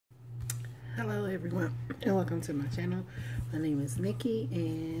everyone, and welcome to my channel. My name is Nikki,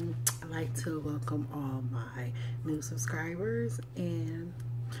 and I'd like to welcome all my new subscribers and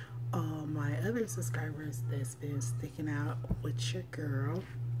all my other subscribers that's been sticking out with your girl.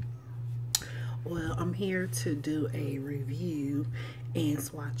 Well, I'm here to do a review and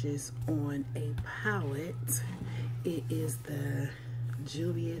swatches on a palette. It is the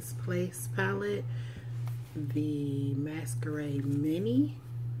JUVIA'S palette, the Masquerade Mini.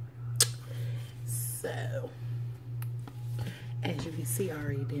 So, as you can see, I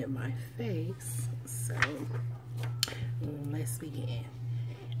already did my face, so let's begin.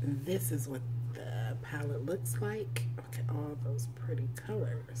 This is what the palette looks like. Look at all those pretty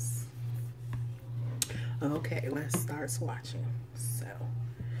colors. Okay, let's start swatching. So,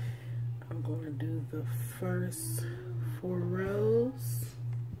 I'm going to do the first 4 rows.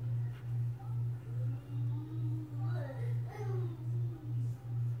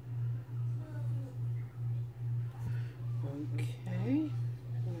 Okay,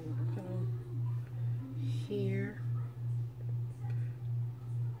 go here.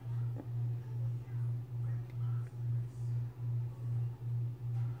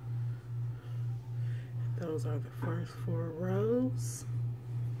 Those are the first 4 rows.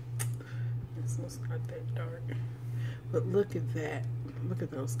 This one's not that dark, but look at that. Look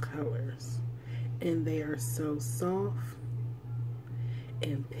at those colors, and they are so soft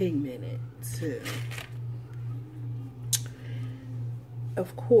and pigmented too.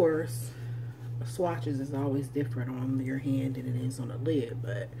 Of course, swatches is always different on your hand than it is on the lid,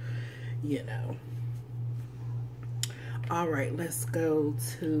 but you know. Alright, let's go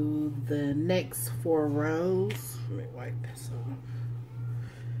to the next 4 rows. Let me wipe this off.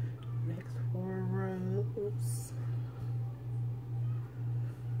 Next 4 rows.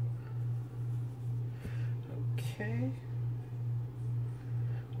 Okay.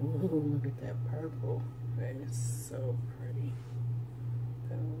 Ooh, look at that purple. That is so pretty.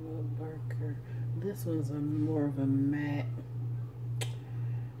 A little darker. This one's more of a matte,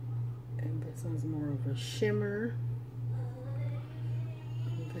 and this one's more of a shimmer.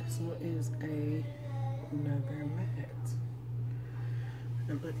 This one is another matte.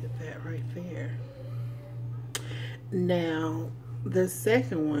 And look at that right there. Now, the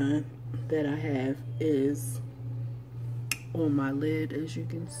second one that I have is on my lid, as you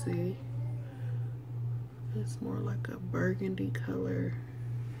can see. It's more like a burgundy color.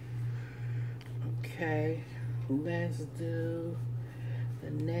 Okay, let's do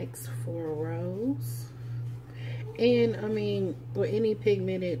the next 4 rows. And I mean, with any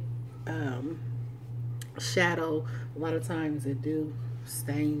pigmented shadow, a lot of times it do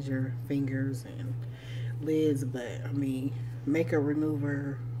stains your fingers and lids, but I mean, makeup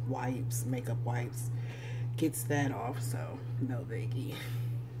remover wipes, makeup wipes gets that off, so no biggie.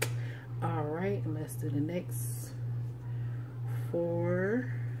 All right, let's do the next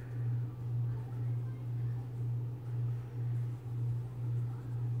 4.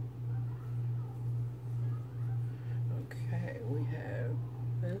 We have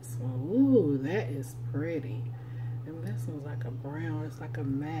this one. Ooh, that is pretty. And this one's like a brown. It's like a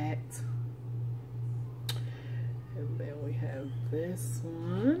matte. And then we have this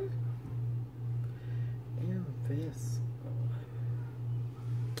one. And this one.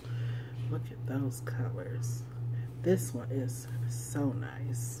 Look at those colors. This one is so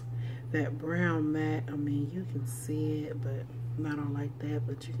nice. That brown matte, I mean, you can see it, but not all like that,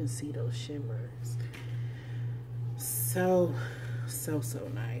 but you can see those shimmers. So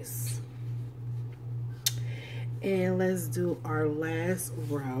nice. And let's do our last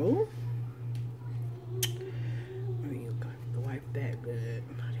row. Oh, you got to wipe that good.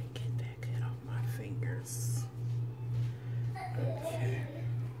 I didn't get that good off my fingers. Okay.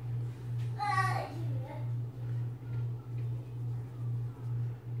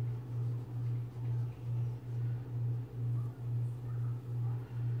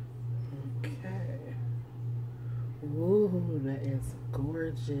 Ooh, that is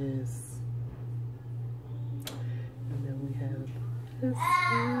gorgeous. And then we have this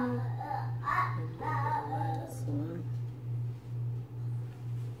one. And then the last one.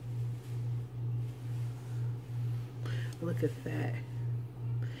 Look at that.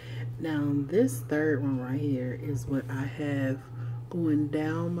 Now, this third one right here is what I have going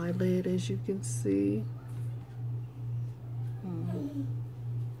down my lid, as you can see.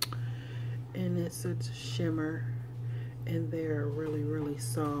 And it's a shimmer. And they're really, really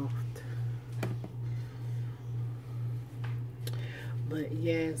soft. But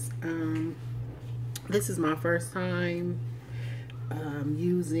yes, this is my first time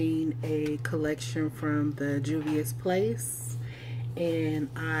using a collection from the JUVIA'S and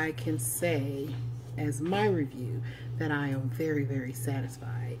I can say as my review that I am very, very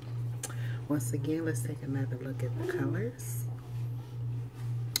satisfied. Once again, let's take another look at the colors.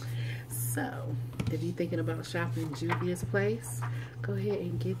 So, if you're thinking about shopping JUVIA'S place, go ahead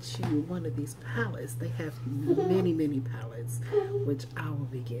and get you one of these palettes. They have many, many palettes, which I will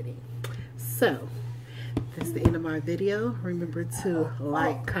be getting. So, that's the end of my video. Remember to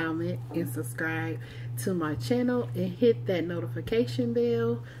like, comment, and subscribe to my channel, and hit that notification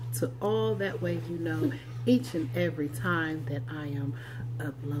bell to all. That way you know each and every time that I am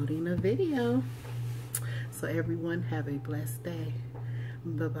uploading a video. So everyone have a blessed day.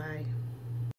 Bye-bye.